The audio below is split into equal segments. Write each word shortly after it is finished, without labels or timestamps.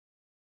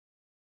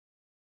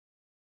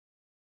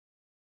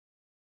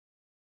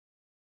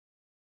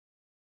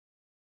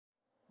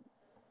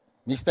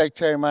Mr.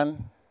 Chairman,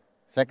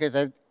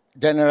 Secretary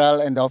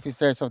General, and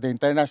officers of the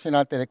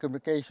International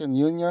Telecommunication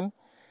Union,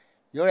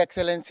 Your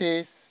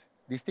Excellencies,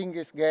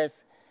 distinguished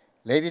guests,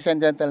 ladies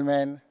and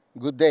gentlemen,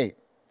 good day.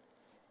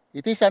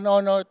 It is an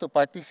honor to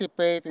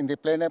participate in the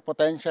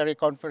Plenipotentiary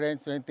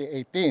Conference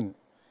 2018.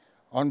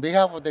 On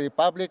behalf of the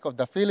Republic of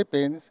the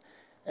Philippines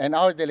and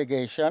our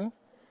delegation,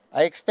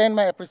 I extend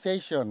my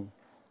appreciation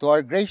to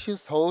our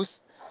gracious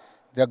host,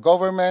 the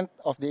government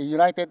of the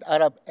United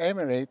Arab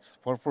Emirates,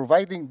 for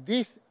providing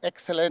these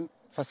excellent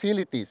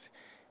facilities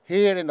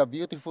here in the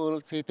beautiful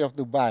city of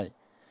Dubai.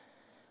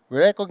 We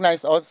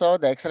recognize also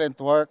the excellent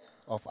work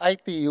of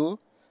ITU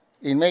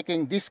in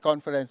making this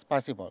conference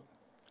possible.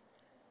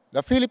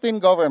 The Philippine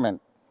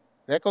government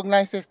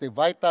recognizes the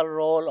vital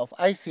role of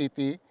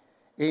ICT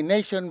in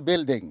nation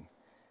building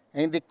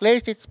and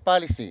declares its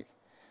policy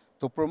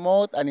to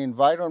promote an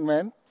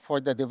environment for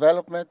the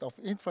development of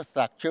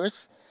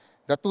infrastructures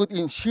that would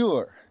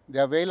ensure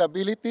the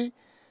availability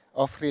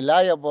of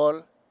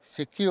reliable,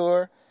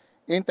 secure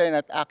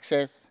internet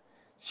access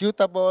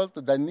suitable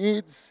to the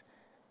needs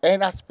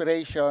and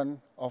aspirations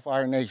of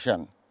our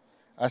nation.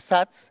 As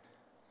such,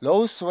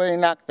 laws were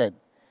enacted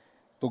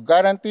to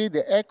guarantee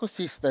the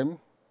ecosystem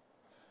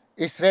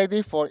is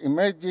ready for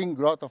emerging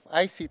growth of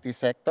ICT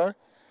sector,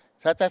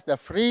 such as the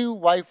Free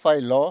Wi-Fi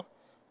law,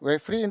 where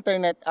free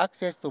internet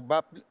access to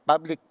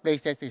public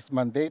places is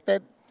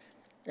mandated,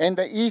 and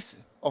the ease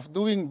of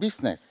doing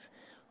business,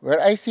 where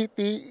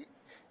ICT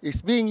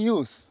is being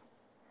used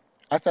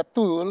as a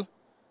tool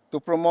to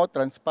promote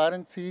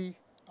transparency,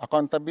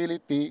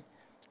 accountability,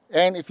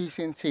 and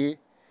efficiency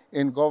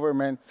in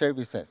government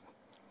services.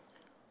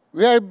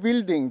 We are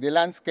building the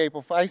landscape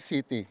of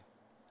ICT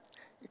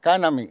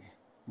economy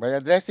by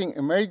addressing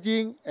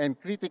emerging and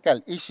critical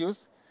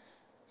issues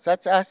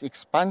such as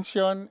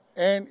expansion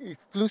and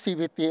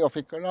exclusivity of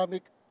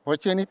economic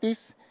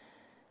opportunities,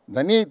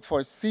 the need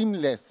for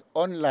seamless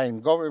online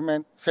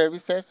government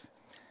services,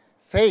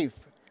 safe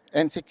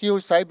and secure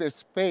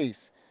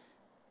cyberspace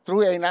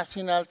through a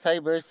National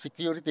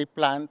Cybersecurity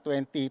Plan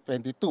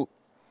 2022,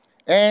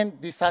 and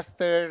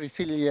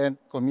disaster-resilient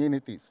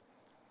communities.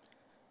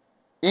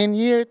 In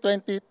year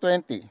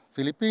 2020,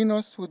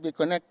 Filipinos would be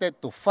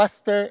connected to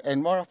faster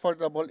and more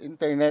affordable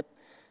internet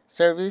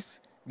service,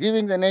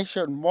 giving the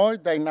nation more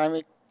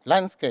dynamic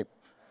landscape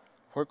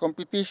for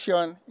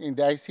competition in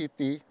the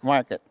ICT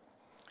market.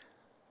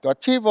 To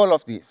achieve all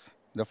of this,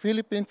 the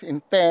Philippines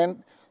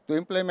intend to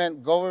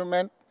implement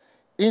government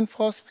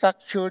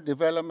infrastructure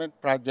development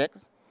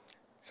projects,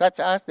 such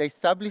as the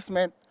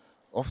establishment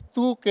of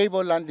 2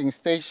 cable landing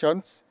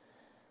stations,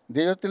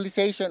 the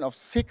utilization of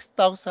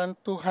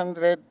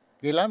 6,200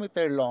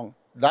 kilometer-long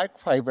dark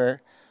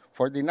fiber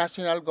for the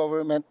national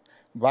government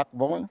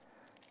backbone,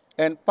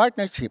 and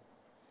partnership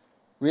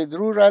with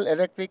rural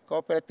electric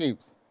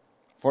cooperatives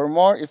for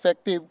more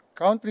effective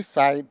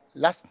countryside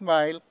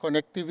last-mile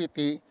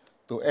connectivity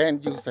to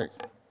end users.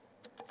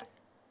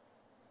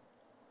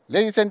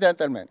 Ladies and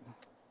gentlemen,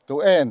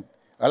 to end,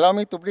 allow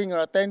me to bring your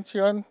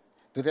attention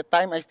to the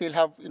time I still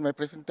have in my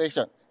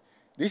presentation.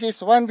 This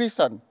is one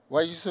reason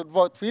why you should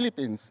vote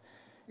Philippines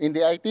in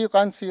the ITU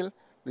Council,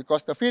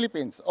 because the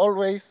Philippines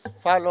always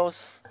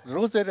follows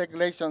rules and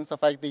regulations of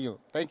ITU.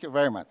 Thank you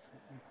very much.